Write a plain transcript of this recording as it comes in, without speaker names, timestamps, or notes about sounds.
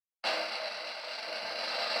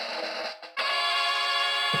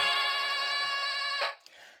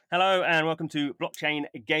Hello and welcome to Blockchain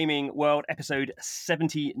Gaming World episode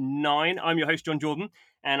 79. I'm your host, John Jordan,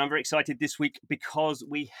 and I'm very excited this week because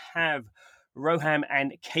we have Roham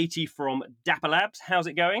and Katie from Dapper Labs. How's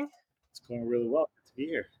it going? It's going really well. Good to be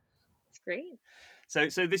here. It's great.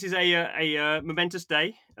 So this is a momentous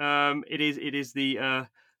day. It is the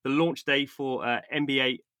launch day for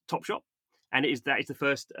NBA Top Shot, and that is the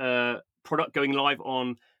first product going live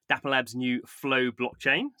on Dapper Labs' new Flow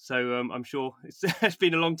blockchain. So I'm sure it's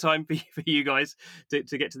been a long time for you guys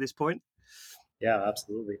to get to this point. Yeah,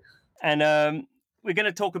 absolutely. And we're going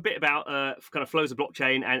to talk a bit about kind of Flow as a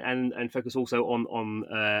blockchain and focus also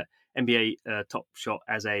on NBA Top Shot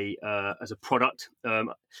as a product.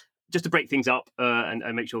 Just to break things up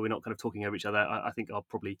and make sure we're not kind of talking over each other, I think I'll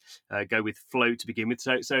probably go with Flow to begin with.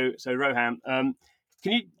 So Roham,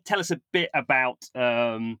 can you tell us a bit about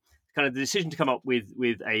kind of the decision to come up with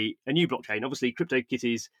a new blockchain? Obviously,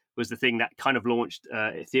 CryptoKitties was the thing that kind of launched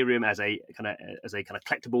Ethereum as a kind of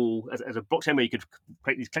collectible, as a blockchain where you could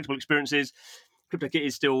create these collectible experiences. CryptoKitties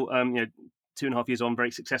is still 2.5 years on,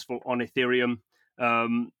 very successful on Ethereum,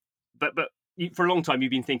 but for a long time, you've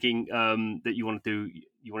been thinking that you wanted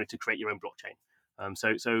to create your own blockchain.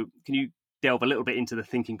 So can you delve a little bit into the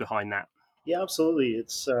thinking behind that? Yeah, absolutely.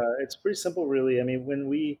 It's pretty simple, really. I mean, when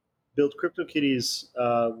we built CryptoKitties,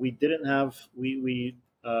 we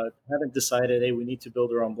haven't decided, hey, we need to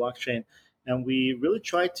build our own blockchain, and we really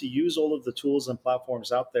tried to use all of the tools and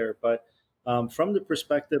platforms out there. But from the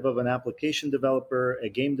perspective of an application developer, a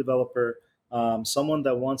game developer, someone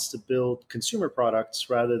that wants to build consumer products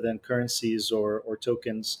rather than currencies or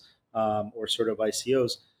tokens or sort of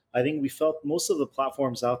ICOs, I think we felt most of the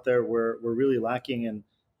platforms out there were really lacking and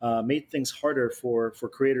made things harder for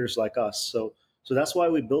creators like us. So that's why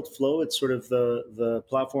we built Flow. It's sort of the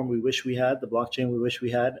platform we wish we had, the blockchain we wish we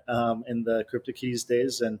had in the CryptoKitties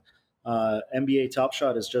days. And NBA Top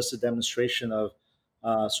Shot is just a demonstration of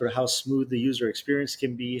sort of how smooth the user experience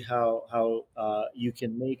can be, how you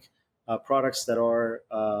can make products that are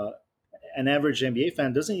an average NBA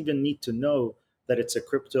fan doesn't even need to know that it's a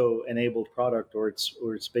crypto-enabled product or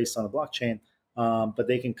it's based on a blockchain, but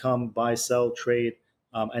they can come buy, sell, trade,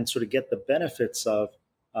 and sort of get the benefits of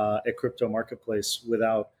a crypto marketplace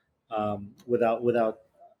without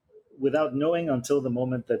knowing until the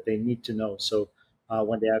moment that they need to know. So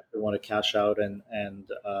when they actually want to cash out and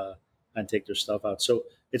take their stuff out. So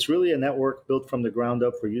it's really a network built from the ground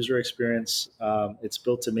up for user experience. It's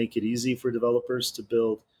built to make it easy for developers to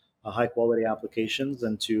build high quality applications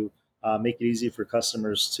and to make it easy for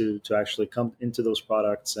customers to actually come into those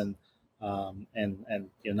products and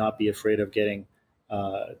not be afraid of getting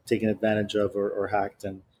taken advantage of or hacked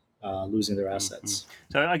and losing their assets.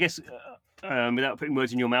 Mm-hmm. So I guess without putting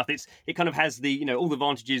words in your mouth, it kind of has the all the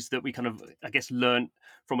advantages that we kind of learned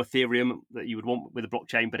from Ethereum that you would want with a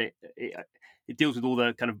blockchain, but it deals with all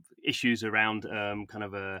the kind of issues around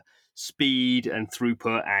speed and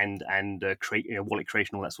throughput and create wallet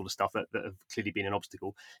creation, all that sort of stuff that have clearly been an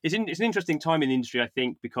obstacle. It's an interesting time in the industry, I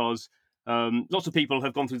think, because lots of people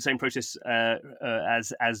have gone through the same process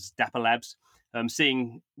as Dapper Labs.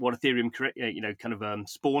 Seeing what Ethereum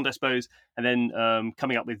spawned, I suppose, and then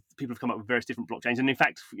people have come up with various different blockchains. And in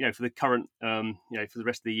fact, for the current, for the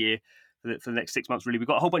rest of the year, for the next 6 months, really, we've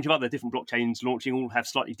got a whole bunch of other different blockchains launching. All have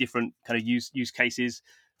slightly different kind of use cases.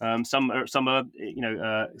 Some are similar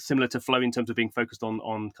to Flow in terms of being focused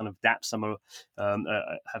on kind of dApps. Some are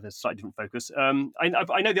have a slightly different focus. I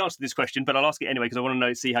know the answer to this question, but I'll ask it anyway because I want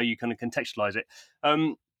to see how you kind of contextualize it.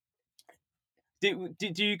 Do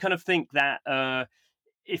you kind of think that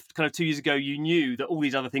if kind of 2 years ago you knew that all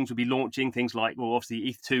these other things would be launching, things like, well, obviously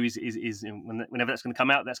ETH2 is whenever that's going to come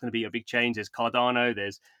out, that's going to be a big change. There's Cardano,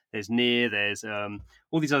 there's Near, there's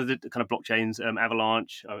all these other kind of blockchains,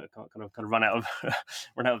 Avalanche. I can't kind of run out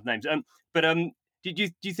of names. But do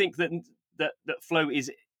you think that Flow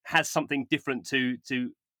has something different to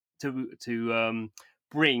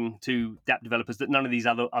bring to dApp developers that none of these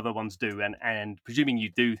other ones do? And presuming you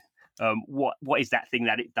do. What is that thing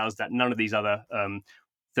that it does that none of these other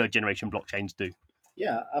third generation blockchains do?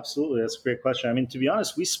 Yeah, absolutely. That's a great question. I mean, to be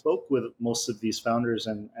honest, we spoke with most of these founders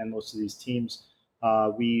and most of these teams.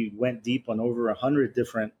 We went deep on over 100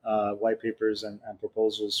 different white papers and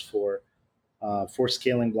proposals for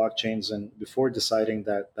scaling blockchains, and before deciding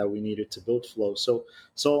that we needed to build Flow. So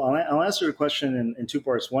I'll answer your question in two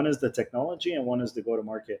parts. One is the technology, and one is the go to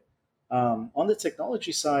market. On the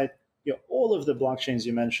technology side, all of the blockchains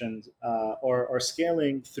you mentioned are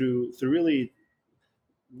scaling through really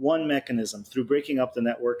one mechanism, through breaking up the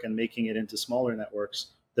network and making it into smaller networks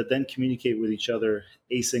that then communicate with each other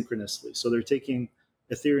asynchronously. So they're taking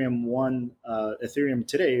Ethereum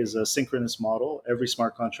today is a synchronous model. Every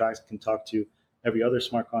smart contract can talk to every other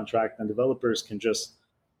smart contract, and developers can just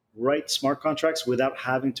write smart contracts without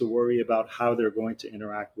having to worry about how they're going to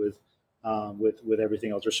interact with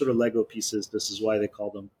everything else. They're sort of Lego pieces. This is why they call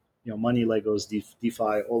them, money Legos,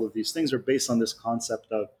 DeFi. All of these things are based on this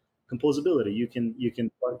concept of composability. You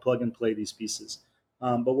can plug and play these pieces.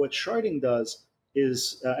 But what sharding does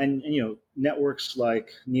is, and networks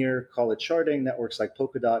like Near call it sharding. Networks like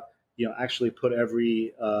Polkadot, actually put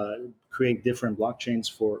create different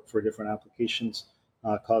blockchains for different applications.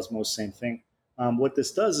 Cosmos, same thing. What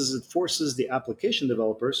this does is it forces the application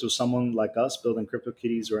developer, so someone like us building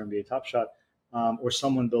CryptoKitties or NBA Top Shot, or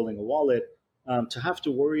someone building a wallet, to have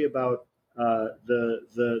to worry about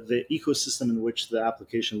the ecosystem in which the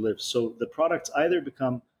application lives. So the products either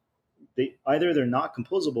they're not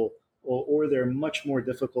composable, or they're much more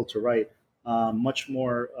difficult to write. Much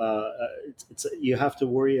more, you have to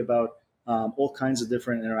worry about all kinds of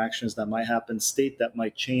different interactions that might happen, state that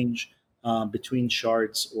might change between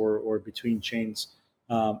shards or between chains.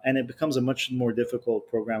 And it becomes a much more difficult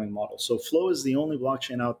programming model. So Flow is the only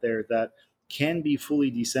blockchain out there that can be fully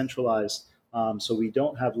decentralized. So we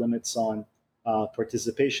don't have limits on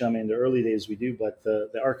participation. I mean, in the early days we do, but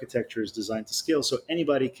the architecture is designed to scale. So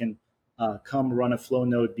anybody can come run a Flow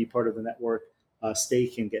node, be part of the network,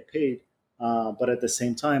 stake and get paid. But at the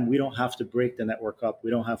same time, we don't have to break the network up.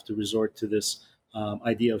 We don't have to resort to this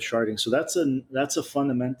idea of sharding. So that's a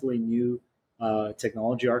fundamentally new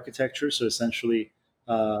technology architecture. So essentially,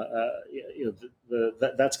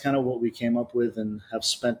 that's kind of what we came up with and have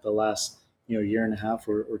spent the last year and a half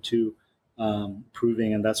or two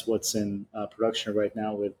proving, and that's what's in production right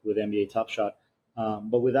now with NBA Top Shot.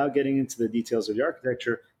 But without getting into the details of the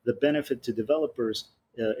architecture, the benefit to developers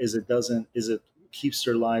is it keeps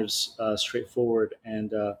their lives straightforward and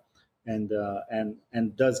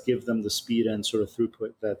does give them the speed and sort of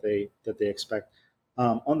throughput that they expect.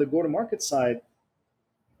 On the go-to-market side,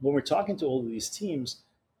 when we're talking to all of these teams,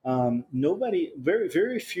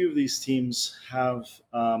 very few of these teams have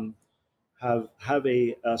a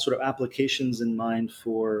sort of applications in mind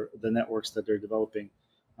for the networks that they're developing.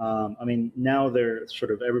 I mean, now they're sort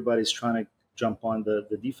of everybody's trying to jump on the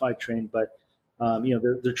DeFi train, but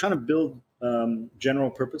they're trying to build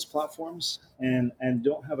general purpose platforms and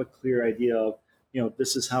don't have a clear idea of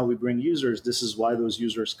this is how we bring users, this is why those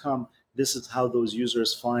users come, this is how those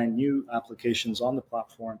users find new applications on the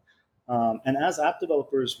platform. And as app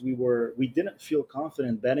developers, we didn't feel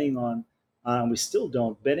confident betting on, we still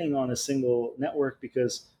don't betting on a single network,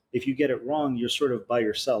 because if you get it wrong, you're sort of by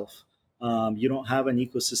yourself. You don't have an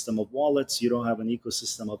ecosystem of wallets. You don't have an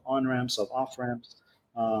ecosystem of on ramps, of off ramps,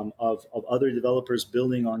 of other developers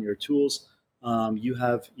building on your tools. You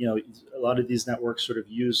have, a lot of these networks sort of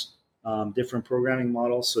use different programming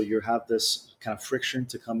models, so you have this kind of friction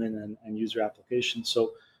to come in and use your application.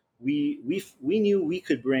 So we knew we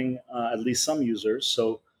could bring at least some users.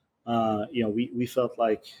 So we felt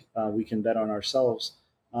like we can bet on ourselves.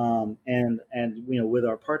 And with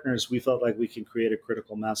our partners, we felt like we can create a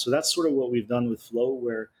critical mass. So that's sort of what we've done with Flow,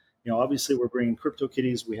 where obviously we're bringing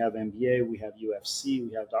CryptoKitties, we have NBA, we have UFC,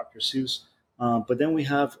 we have Dr. Seuss, but then we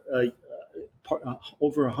have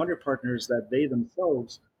over 100 partners that they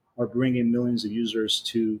themselves are bringing millions of users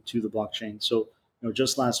to the blockchain. So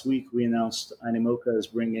just last week we announced Animoca is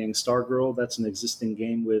bringing Stargirl. That's an existing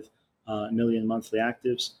game with a million monthly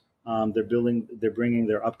actives. They're bringing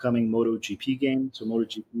their upcoming MotoGP game. So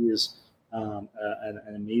MotoGP is an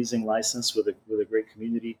amazing license with a great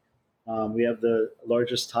community. We have the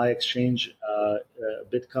largest Thai exchange,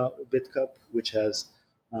 BitCup, which has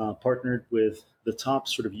partnered with the top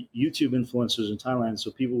sort of YouTube influencers in Thailand.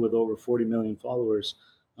 So people with over 40 million followers,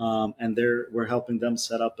 and we're helping them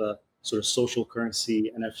set up a sort of social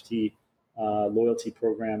currency NFT loyalty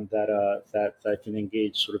program that can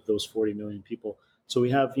engage sort of those 40 million people. So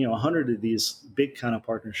we have 100 of these big kind of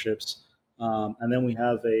partnerships, and then we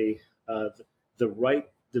have the right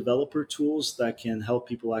developer tools that can help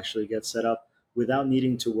people actually get set up without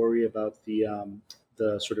needing to worry about the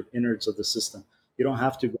sort of innards of the system. You don't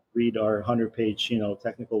have to read our 100-page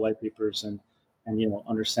technical white papers and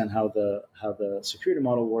understand how the security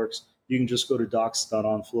model works. You can just go to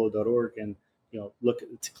docs.onflow.org and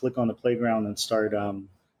click on the playground and start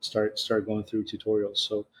going through tutorials.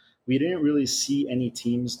 So we didn't really see any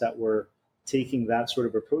teams that were taking that sort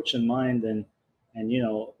of approach in mind, and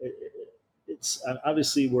it's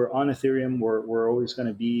obviously we're on Ethereum. We're always going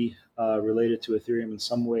to be related to Ethereum in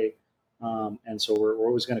some way, and so we're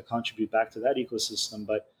always going to contribute back to that ecosystem.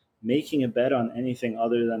 But making a bet on anything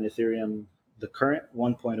other than Ethereum, the current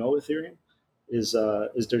 1.0 Ethereum, is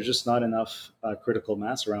there's just not enough critical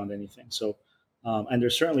mass around anything. So, and there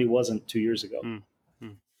certainly wasn't 2 years ago. Mm.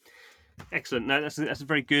 Mm. Excellent. No, that's a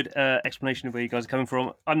very good explanation of where you guys are coming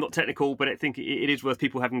from. I'm not technical, but I think it is worth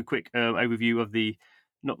people having a quick overview of the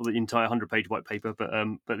not the entire 100-page white paper,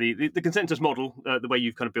 but the consensus model. The way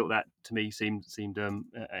you've kind of built that to me seemed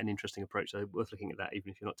an interesting approach. So worth looking at that,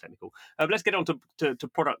 even if you're not technical. Let's get on to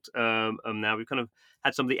product now. We've kind of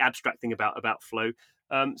had some of the abstracting about flow.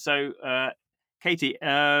 Katie,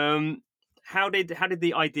 how did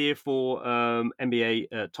the idea for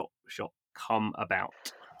NBA Top Shot come about?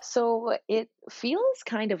 So it feels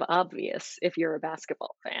kind of obvious if you're a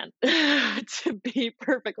basketball fan, to be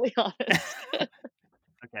perfectly honest.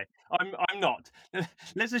 Okay, I'm not.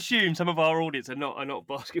 Let's assume some of our audience are not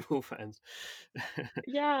basketball fans.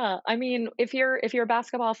 Yeah, I mean, if you're a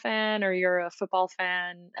basketball fan or you're a football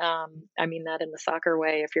fan, I mean that in the soccer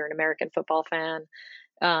way. If you're an American football fan,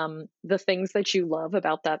 the things that you love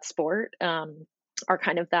about that sport are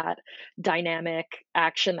kind of that dynamic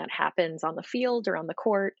action that happens on the field or on the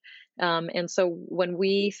court. And so when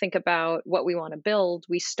we think about what we want to build,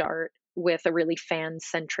 we start with a really fan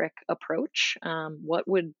centric approach. What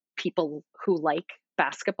would people who like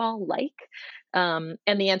basketball like? And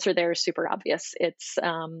the answer there is super obvious. It's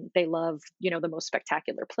they love, the most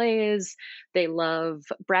spectacular plays. They love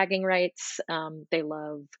bragging rights. They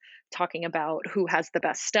love talking about who has the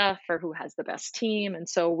best stuff or who has the best team. And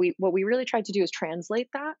so what we really tried to do is translate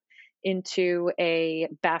that into a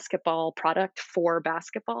basketball product for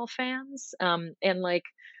basketball fans. And like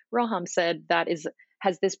Roham said,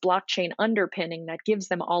 has this blockchain underpinning that gives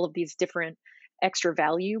them all of these different extra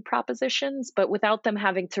value propositions, but without them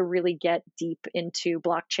having to really get deep into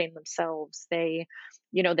blockchain themselves. They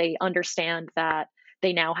understand that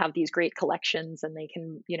they now have these great collections and they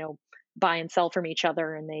can, buy and sell from each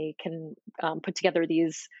other, and they can put together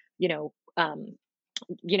these,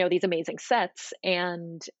 these amazing sets,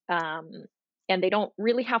 and they don't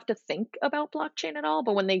really have to think about blockchain at all.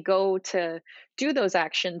 But when they go to do those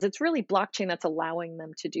actions, it's really blockchain that's allowing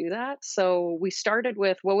them to do that. So we started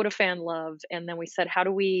with what would a fan love, and then we said, how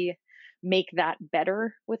do we make that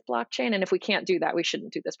better with blockchain? And if we can't do that, we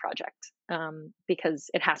shouldn't do this project, because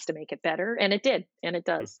it has to make it better, and it did, and it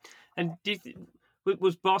does. And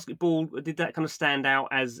was basketball, did that kind of stand out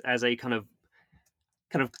as a kind of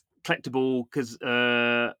collectible? Because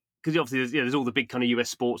obviously there's all the big kind of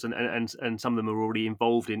US sports, and some of them are already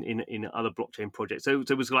involved in other blockchain projects. So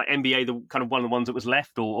was like NBA the kind of one of the ones that was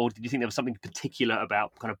left, or did you think there was something particular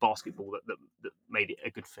about kind of basketball that made it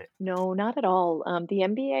a good fit? No, not at all. The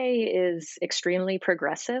NBA is extremely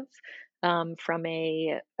progressive. From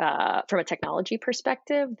a technology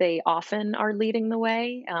perspective, they often are leading the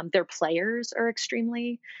way. Their players are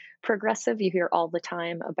extremely progressive. You hear all the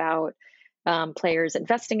time about players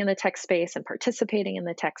investing in the tech space and participating in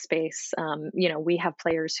the tech space. We have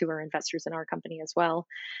players who are investors in our company as well.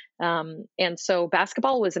 And so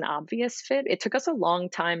basketball was an obvious fit. It took us a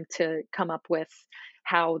long time to come up with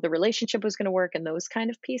how the relationship was going to work and those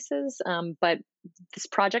kind of pieces. But this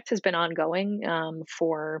project has been ongoing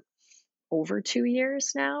for over 2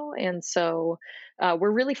 years now. And so we're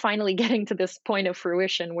really finally getting to this point of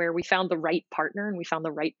fruition where we found the right partner and we found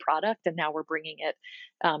the right product, and now we're bringing it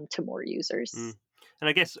to more users. And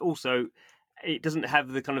I guess also it doesn't have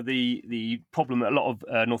the kind of the problem that a lot of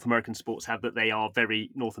North American sports have, that they are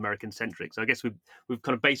very North American centric. So I guess with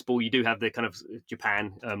kind of baseball, you do have the kind of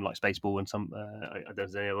Japan likes baseball, and some I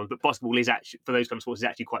don't know any other one, but basketball is actually, for those kind of sports, is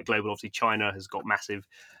actually quite global. Obviously, China has got massive,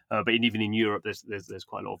 but even in Europe, there's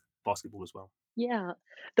quite a lot of basketball as well. Yeah,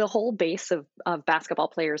 the whole base of basketball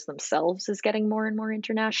players themselves is getting more and more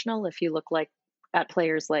international. If you look at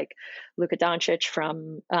players like Luka Doncic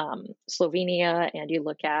from Slovenia, and you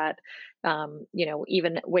look at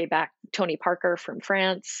even way back Tony Parker from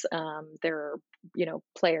France. There are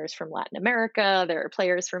players from Latin America. There are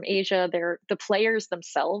players from Asia. The players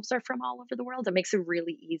themselves are from all over the world. It makes it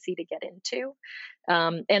really easy to get into,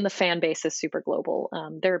 and the fan base is super global.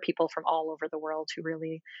 There are people from all over the world who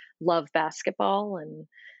really love basketball, and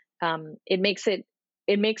it makes the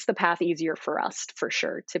path easier for us, for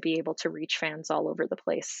sure, to be able to reach fans all over the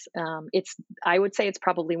place. I would say it's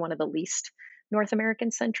probably one of the least North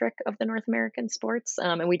American centric of the North American sports,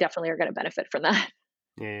 and we definitely are going to benefit from that.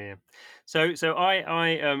 Yeah. So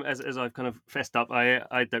I as I've kind of fessed up,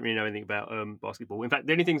 I don't really know anything about basketball. In fact,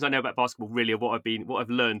 the only things I know about basketball really are what I've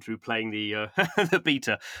learned through playing the the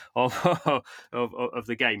beta of of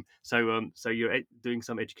the game. So you're doing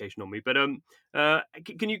some education on me. But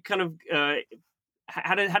can you kind of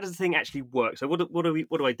how does the thing actually work? So what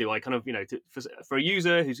do I do? I kind of for a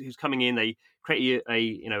user who's coming in, they create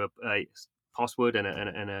a password and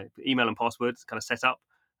a email and password kind of set up.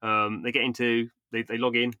 They get into they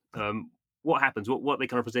log in. What happens? What they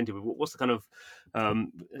kind of presented with? What's the kind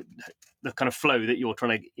of flow that you're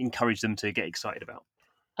trying to encourage them to get excited about?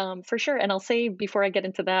 For sure. And I'll say before I get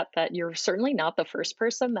into that, that you're certainly not the first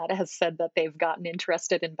person that has said that they've gotten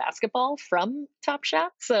interested in basketball from Top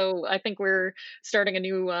Shot. So I think we're starting a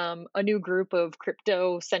new group of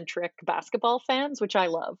crypto centric basketball fans, which I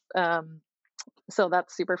love. So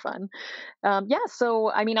that's super fun. Yeah,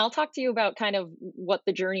 so I mean, I'll talk to you about kind of what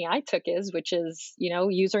the journey I took is, which is,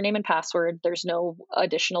 username and password. There's no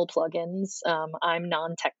additional plugins. I'm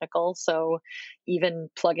non-technical, so even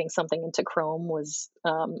plugging something into Chrome was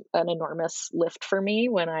an enormous lift for me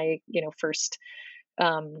when I, first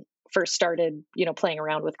started, playing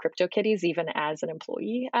around with CryptoKitties, even as an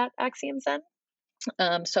employee at Axiom Zen.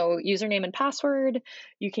 So username and password,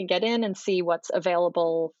 you can get in and see what's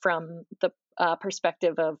available from the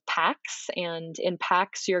perspective of packs. And in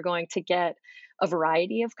packs, you're going to get a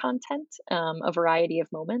variety of content, a variety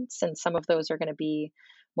of moments. And some of those are going to be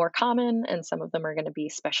more common and some of them are going to be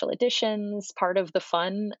special editions. Part of the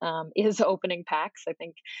fun is opening packs. I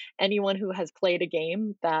think anyone who has played a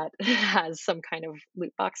game that has some kind of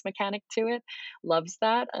loot box mechanic to it loves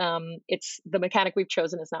that. It's the mechanic we've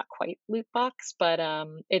chosen is not quite loot box, but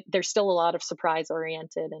there's still a lot of surprise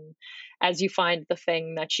oriented. And as you find the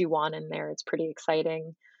thing that you want in there, it's pretty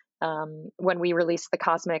exciting. When we released the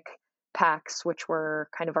Cosmic packs, which were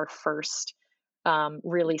kind of our first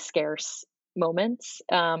really scarce moments,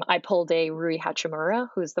 I pulled a Rui Hachimura,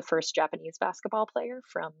 who's the first Japanese basketball player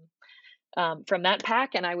from that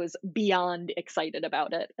pack, and I was beyond excited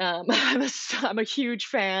about it. I'm a huge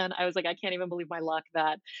fan. I was like, I can't even believe my luck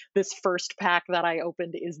that this first pack that I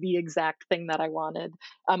opened is the exact thing that I wanted.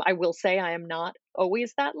 I will say I am not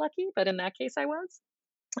always that lucky, but in that case I was.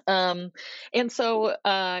 And so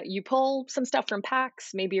you pull some stuff from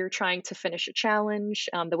packs. Maybe you're trying to finish a challenge.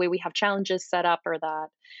 The way we have challenges set up are that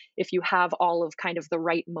if you have all of kind of the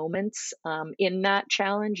right moments in that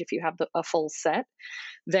challenge, if you have a full set,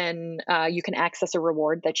 then you can access a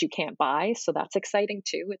reward that you can't buy. So that's exciting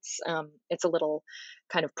too. It's a little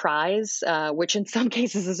kind of prize, which in some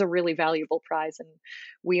cases is a really valuable prize, and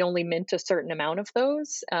we only mint a certain amount of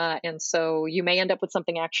those. And so you may end up with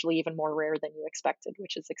something actually even more rare than you expected,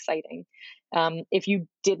 which is exciting. If you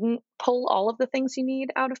didn't pull all of the things you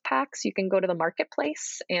need out of packs, you can go to the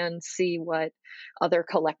marketplace and see what other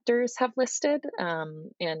collectors have listed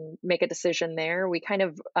and make a decision there. We kind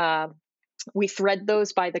of we thread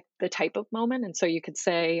those by the type of moment. And so you could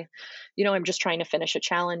say, I'm just trying to finish a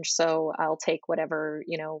challenge, so I'll take whatever,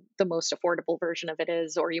 the most affordable version of it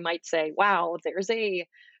is. Or you might say, wow, there's a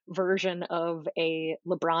version of a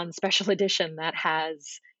LeBron special edition that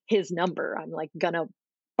has his number. I'm like gonna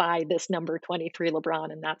buy this number 23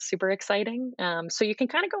 LeBron, and that's super exciting. So you can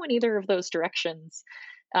kind of go in either of those directions.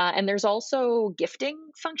 And there's also gifting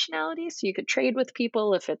functionality. So you could trade with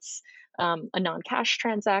people if it's a non-cash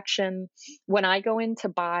transaction. When I go in to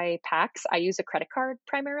buy packs, I use a credit card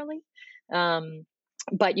primarily.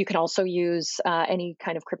 But you can also use any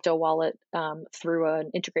kind of crypto wallet through an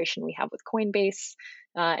integration we have with Coinbase.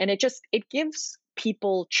 And it gives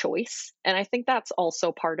people choice. And I think that's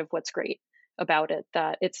also part of what's great about it,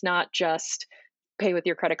 that it's not just pay with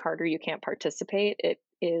your credit card or you can't participate. It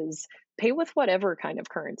is pay with whatever kind of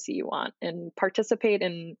currency you want and participate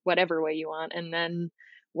in whatever way you want. And then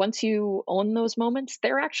once you own those moments,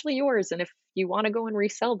 they're actually yours. And if you want to go and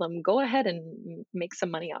resell them, go ahead and make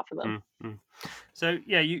some money off of them. Mm-hmm. So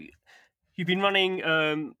yeah, you've been running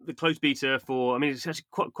the closed beta for, I mean, it's actually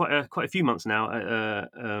quite a few months now. I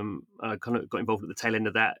kind of got involved at the tail end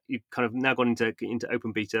of that. You've kind of now gone into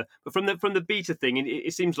open beta, but from the beta thing,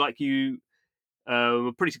 it seems like you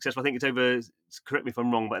were pretty successful. I think it's over, correct me if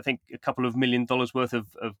I'm wrong, but I think a couple of $1 million worth of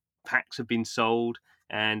packs have been sold.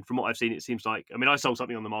 And from what I've seen, it seems like, I mean, I sold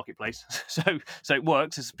something on the marketplace, so it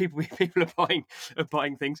works as people are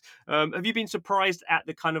buying things. Have you been surprised at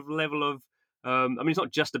the kind of level of? I mean, it's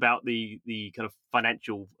not just about the kind of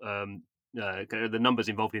financial, the numbers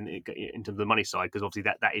involved in terms of the money side, because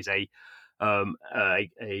obviously that is a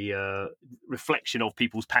reflection of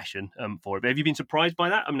people's passion for it. But have you been surprised by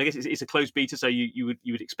that? I mean, I guess it's a closed beta, so you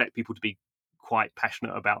would expect people to be quite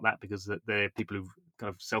passionate about that because they're people who've kind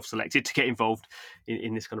of self-selected to get involved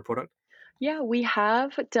in this kind of product. Yeah, we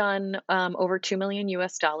have done over $2 million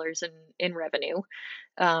US in revenue,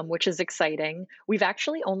 which is exciting. We've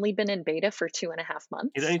actually only been in beta for 2.5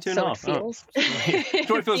 months. Is it only 2.5? So it feels,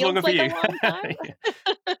 it feels longer like for you. A long time.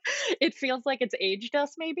 it feels like it's aged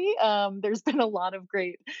us maybe. There's been a lot of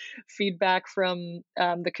great feedback from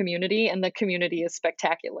the community, and the community is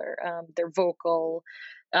spectacular. They're vocal.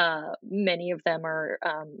 Many of them are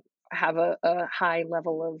have a high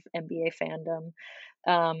level of NBA fandom.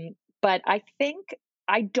 But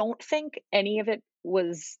I don't think any of it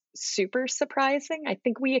was super surprising. I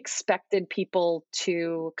think we expected people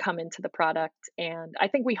to come into the product, and I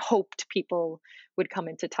think we hoped people would come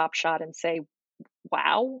into Top Shot and say,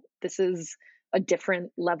 wow, this is a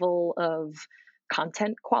different level of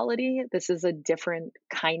content quality. This is a different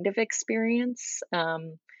kind of experience.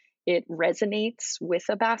 It resonates with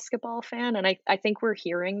a basketball fan. And I think we're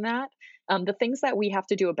hearing that. The things that we have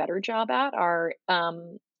to do a better job at are,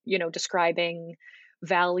 describing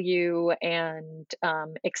value and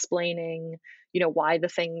explaining, why the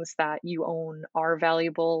things that you own are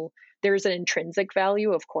valuable. There's an intrinsic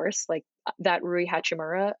value, of course, like that Rui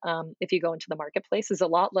Hachimura, if you go into the marketplace, is a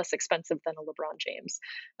lot less expensive than a LeBron James.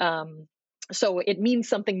 So it means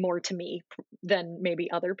something more to me than maybe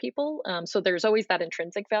other people. So there's always that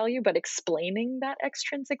intrinsic value, but explaining that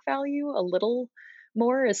extrinsic value a little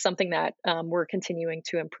more is something that we're continuing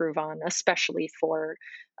to improve on, especially for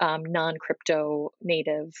non-crypto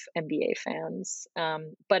native NBA fans.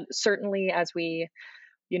 But certainly as we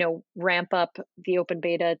ramp up the open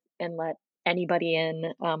beta and let anybody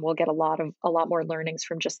in, we'll get a lot more learnings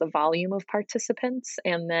from just the volume of participants.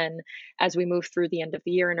 And then as we move through the end of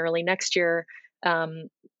the year and early next year,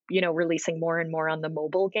 releasing more and more on the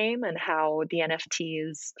mobile game and how the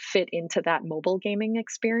NFTs fit into that mobile gaming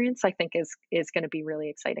experience, I think is going to be really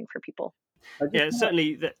exciting for people. Yeah,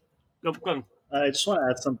 certainly. Go on. I just want to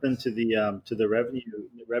add something to the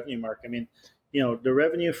revenue mark. I mean, the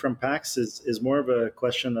revenue from packs is more of a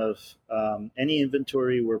question of any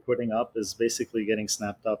inventory we're putting up is basically getting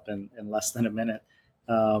snapped up in less than a minute.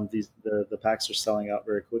 The packs are selling out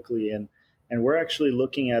very quickly, and we're actually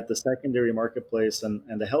looking at the secondary marketplace and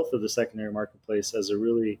the health of the secondary marketplace as a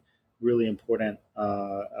really really important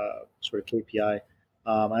sort of KPI.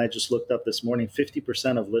 I just looked up this morning.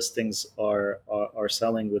 50% of listings are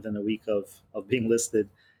selling within a week of being listed,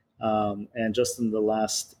 and just in the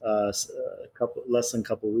last less than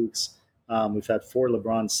couple weeks, we've had 4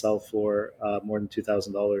 LeBrons sell for more than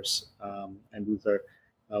 $2,000,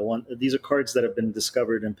 and these are cards that have been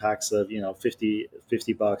discovered in packs of 50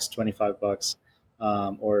 bucks, $25,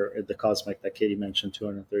 or the Cosmic that Katie mentioned,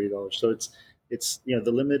 $230. So it's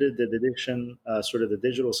the limited edition, sort of the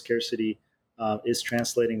digital scarcity. Is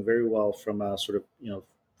translating very well from sort of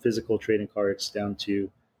physical trading cards down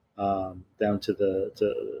to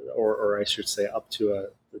or I should say up to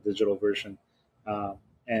the digital version,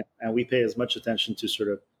 and we pay as much attention to sort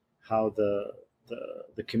of how the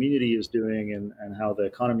community is doing and how the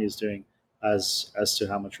economy is doing as to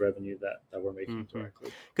how much revenue that we're making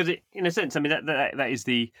directly. Because in a sense, I mean that is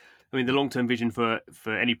the long-term vision for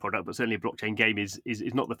any product, but certainly a blockchain game is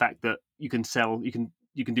not the fact that you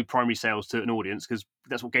can do primary sales to an audience, because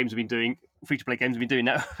that's what games have been doing. Free-to-play games have been doing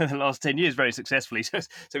that for the last 10 years very successfully. So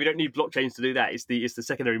we don't need blockchains to do that. It's the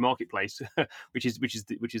secondary marketplace, which is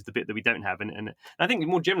the bit that we don't have. And I think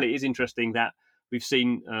more generally, it is interesting that we've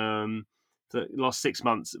seen the last 6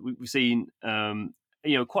 months. We've seen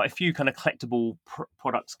quite a few kind of collectible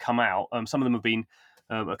products come out. Some of them have been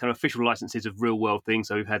kind of official licenses of real world things.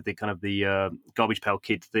 So we've had the kind of the Garbage Pail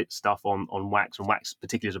Kid stuff on Wax, and Wax,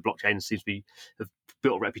 particularly as a blockchain, seems to have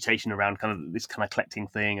built a reputation around kind of this kind of collecting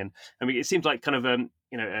thing. And I mean, it seems like kind of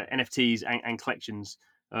NFTs and collections.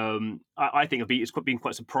 I think it's been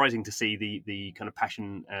quite surprising to see the kind of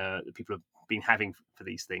passion that people have been having for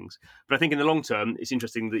these things. But I think in the long term, it's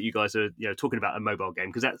interesting that you guys are talking about a mobile game,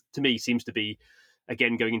 because that to me seems to be,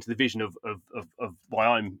 again, going into the vision of why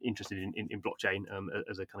I'm interested in blockchain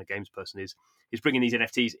as a kind of games person is bringing these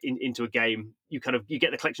NFTs into a game. You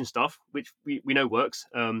get the collection stuff, which we know works,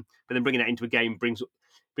 but then bringing that into a game brings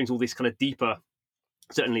all this kind of deeper,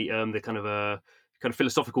 certainly the kind of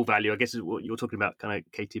philosophical value, I guess, is what you're talking about, kind of,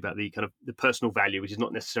 Katie, about the kind of the personal value, which is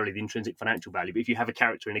not necessarily the intrinsic financial value. But if you have a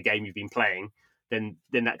character in a game you've been playing, then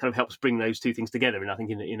that kind of helps bring those two things together, and I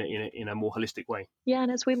think in a more holistic way. Yeah,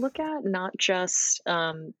 and as we look at not just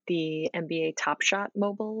the NBA Top Shot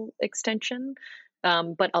mobile extension,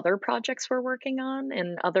 but other projects we're working on,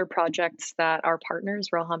 and other projects that our partners,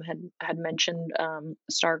 Roham had mentioned,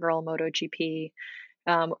 Stargirl, MotoGP.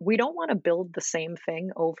 We don't want to build the same thing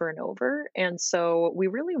over and over. And so we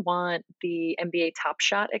really want the NBA Top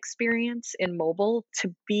Shot experience in mobile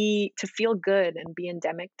to feel good and be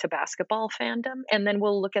endemic to basketball fandom. And then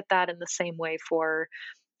we'll look at that in the same way for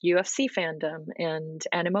UFC fandom, and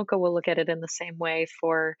Animoca will look at it in the same way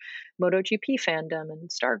for MotoGP fandom and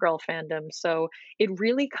Stargirl fandom. So it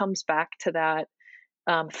really comes back to that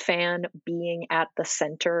fan being at the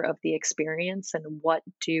center of the experience, and what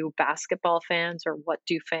do basketball fans or what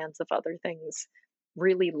do fans of other things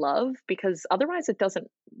really love, because otherwise it doesn't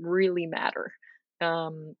really matter.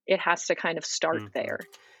 It has to kind of start Mhm. there.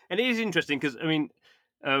 And it is interesting because I mean,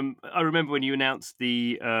 I remember when you announced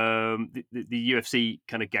the UFC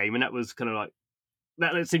kind of game, and that was kind of like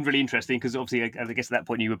that seemed really interesting because obviously I guess at that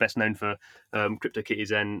point you were best known for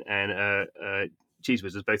CryptoKitties and Cheese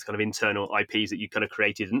Whizzers, both kind of internal IPs that you kind of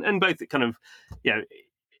created, and both kind of you know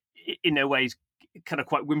in their ways kind of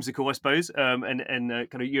quite whimsical, I suppose. And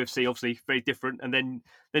kind of UFC obviously very different, and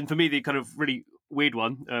then for me the kind of really weird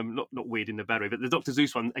one, not weird in the bad way, but the Doctor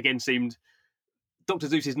Zeus one again seemed. Dr.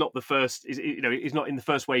 Zeus is not the first, is not in the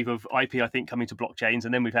first wave of IP, I think, coming to blockchains.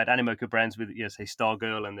 And then we've had Animoca brands with, say,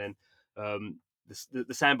 Stargirl, and then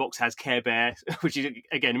the Sandbox has Care Bear, which is,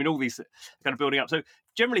 again, I mean, all these kind of building up. So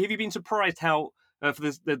generally, have you been surprised how, for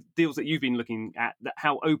the deals that you've been looking at, that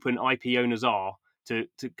how open IP owners are to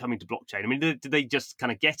coming to blockchain? I mean, do they just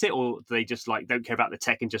kind of get it, or do they just like don't care about the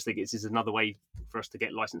tech and just think it's another way for us to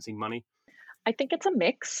get licensing money? I think it's a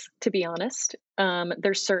mix, to be honest.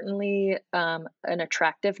 There's certainly an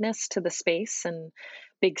attractiveness to the space, and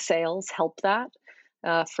big sales help that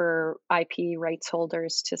for IP rights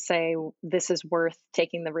holders to say this is worth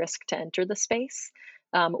taking the risk to enter the space.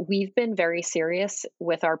 We've been very serious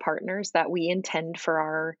with our partners that we intend for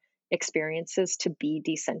our experiences to be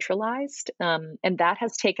decentralized. And that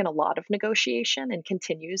has taken a lot of negotiation and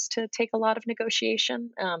continues to take a lot of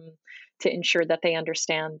negotiation. To ensure that they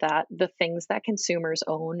understand that the things that consumers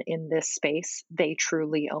own in this space, they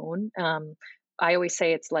truly own. I always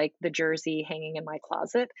say it's like the jersey hanging in my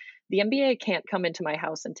closet. The NBA can't come into my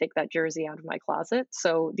house and take that jersey out of my closet.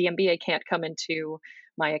 So the NBA can't come into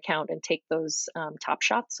my account and take those top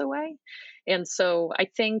shots away. And so I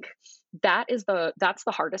think that's the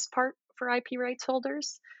hardest part for IP rights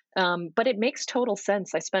holders. But it makes total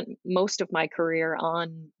sense. I spent most of my career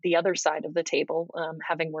on the other side of the table,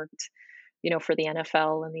 having worked for the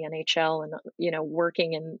NFL and the NHL, and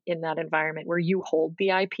working in that environment where you hold the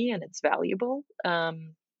IP and it's valuable.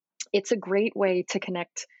 It's a great way to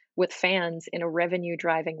connect with fans in a revenue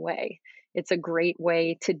driving way. It's a great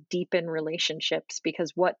way to deepen relationships,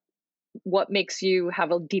 because what makes you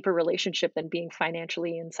have a deeper relationship than being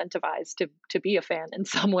financially incentivized to be a fan in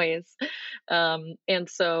some ways. And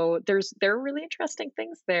so there are really interesting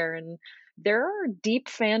things there, and there are deep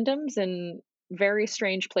fandoms in very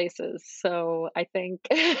strange places. So I think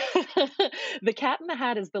the Cat in the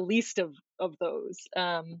Hat is the least of those,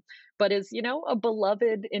 but is a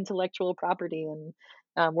beloved intellectual property, and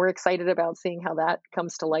we're excited about seeing how that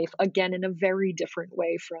comes to life again in a very different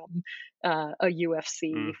way from a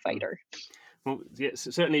UFC Mhm. fighter. Well, yes,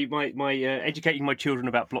 certainly my educating my children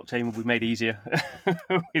about blockchain will be made easier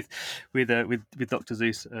with with Dr.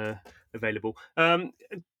 Zeus available.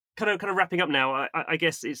 Kind of wrapping up now. I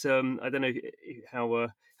guess it's I don't know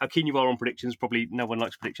how keen you are on predictions. Probably no one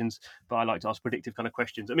likes predictions, but I like to ask predictive kind of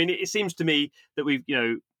questions. I mean, it seems to me that we've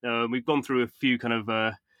gone through a few kind of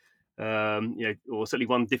or certainly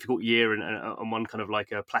one difficult year and one kind of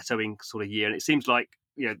like a plateauing sort of year. And it seems like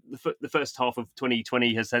the first half of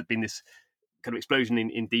 2020 has had been this kind of explosion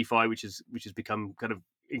in DeFi, which has become kind of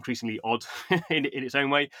increasingly odd in its own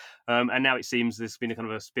way. And now it seems there's been a kind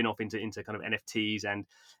of a spin off into kind of NFTs and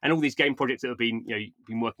all these game projects that have been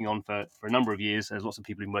working on for a number of years. There's lots of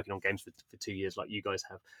people who've been working on games for 2 years, like you guys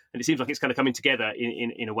have, and it seems like it's kind of coming together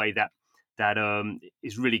in a way that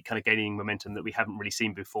is really kind of gaining momentum that we haven't really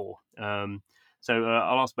seen before. So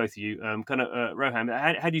I'll ask both of you, Rohan,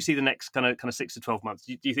 how do you see the next kind of 6 to 12 months?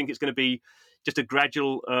 Do you think it's going to be just a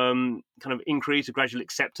gradual kind of increase, a gradual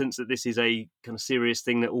acceptance that this is a kind of serious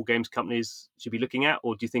thing that all games companies should be looking at,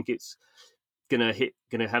 or do you think it's going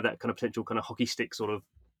to have that kind of potential kind of hockey stick sort of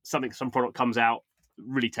some product comes out,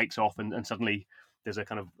 really takes off, and suddenly there's a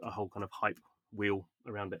whole kind of hype wheel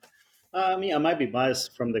around it? I mean, I might be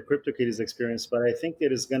biased from the CryptoKitties experience, but I think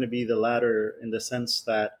it is going to be the latter in the sense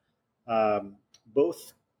that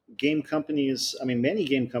both game companies, I mean, many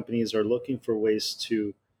game companies are looking for ways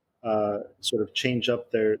to sort of change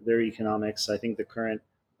up their economics. I think the current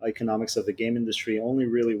economics of the game industry only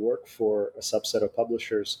really work for a subset of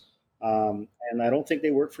publishers. And I don't think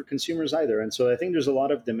they work for consumers either. And so I think there's a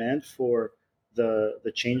lot of demand for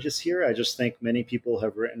the changes here. I just think many people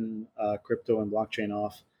have written crypto and blockchain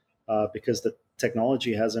off because the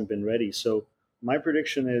technology hasn't been ready. So my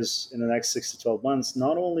prediction is in the next 6 to 12 months,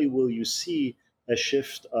 not only will you see a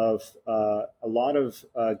shift of a lot of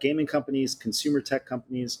gaming companies, consumer tech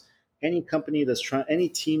companies, any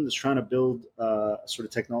team that's trying to build sort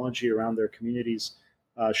of technology around their communities,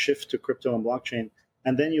 shift to crypto and blockchain.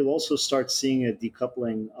 And then you'll also start seeing a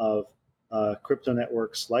decoupling of crypto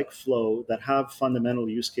networks like Flow that have fundamental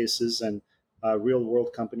use cases and real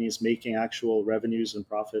world companies making actual revenues and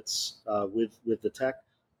profits with the tech.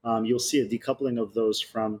 You'll see a decoupling of those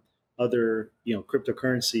from other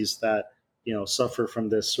cryptocurrencies that suffer from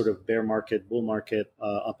this sort of bear market, bull market,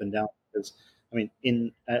 up and down. Because I mean,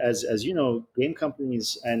 in as you know, game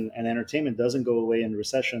companies and entertainment doesn't go away in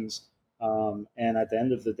recessions. And at the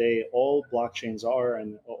end of the day, all blockchains are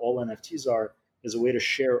and all NFTs are is a way to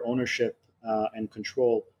share ownership and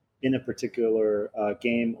control in a particular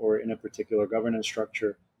game or in a particular governance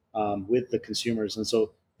structure with the consumers. And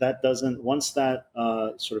so that doesn't once that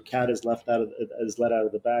sort of cat is let out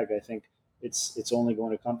of the bag, I think it's only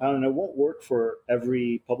going to compound, and it won't work for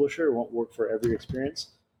every publisher, it won't work for every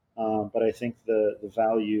experience. But I think the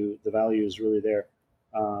value is really there,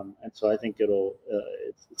 and so I think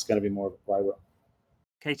it's going to be more of a flywheel.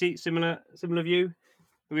 Katie, similar view.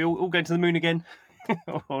 Are we all going to the moon again?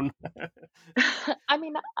 I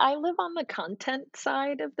mean, I live on the content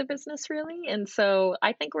side of the business, really. And so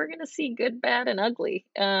I think we're going to see good, bad, and ugly.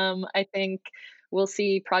 I think we'll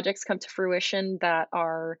see projects come to fruition that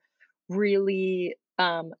are really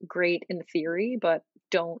great in theory, but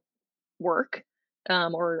don't work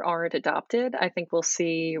or aren't adopted. I think we'll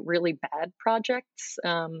see really bad projects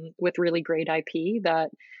with really great IP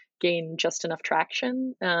that gain just enough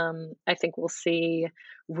traction. I think we'll see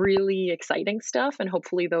really exciting stuff, and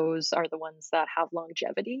hopefully those are the ones that have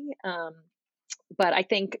longevity. But I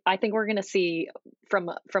think we're going to see from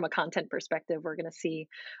a content perspective, we're going to see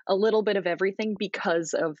a little bit of everything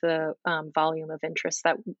because of the volume of interest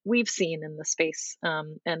that we've seen in the space,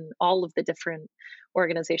 and all of the different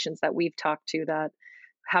organizations that we've talked to that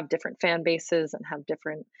have different fan bases and have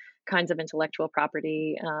different kinds of intellectual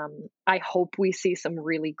property. I hope we see some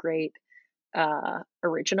really great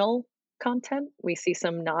original content. We see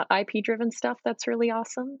some not IP driven stuff that's really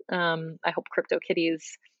awesome. I hope CryptoKitties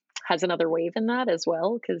has another wave in that as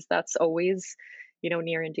well, because that's always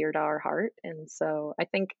near and dear to our heart. And so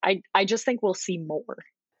I just think we'll see more.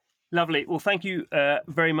 Lovely. Well, thank you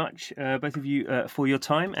very much, both of you, for your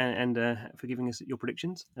time and for giving us your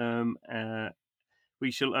predictions.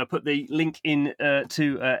 We shall put the link in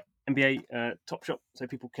to NBA Top Shop so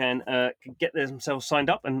people can get themselves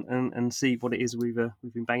signed up and see what it is we've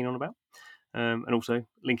been banging on about. And also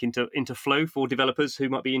link into Flow for developers who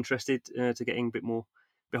might be interested to getting a bit more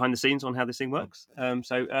behind the scenes on how this thing works.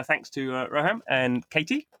 So thanks to Roham and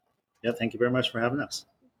Katie. Yeah, thank you very much for having us.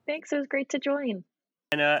 Thanks. It was great to join.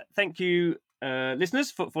 And thank you,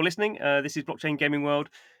 listeners, for listening. This is Blockchain Gaming World,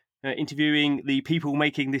 interviewing the people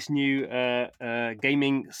making this new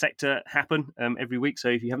gaming sector happen every week. So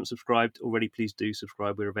if you haven't subscribed already, please do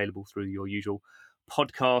subscribe. We're available through your usual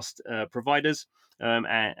podcast providers.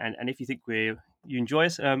 And if you think you enjoy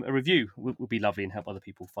us, a review would be lovely and help other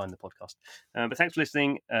people find the podcast. But thanks for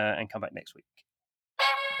listening, and come back next week.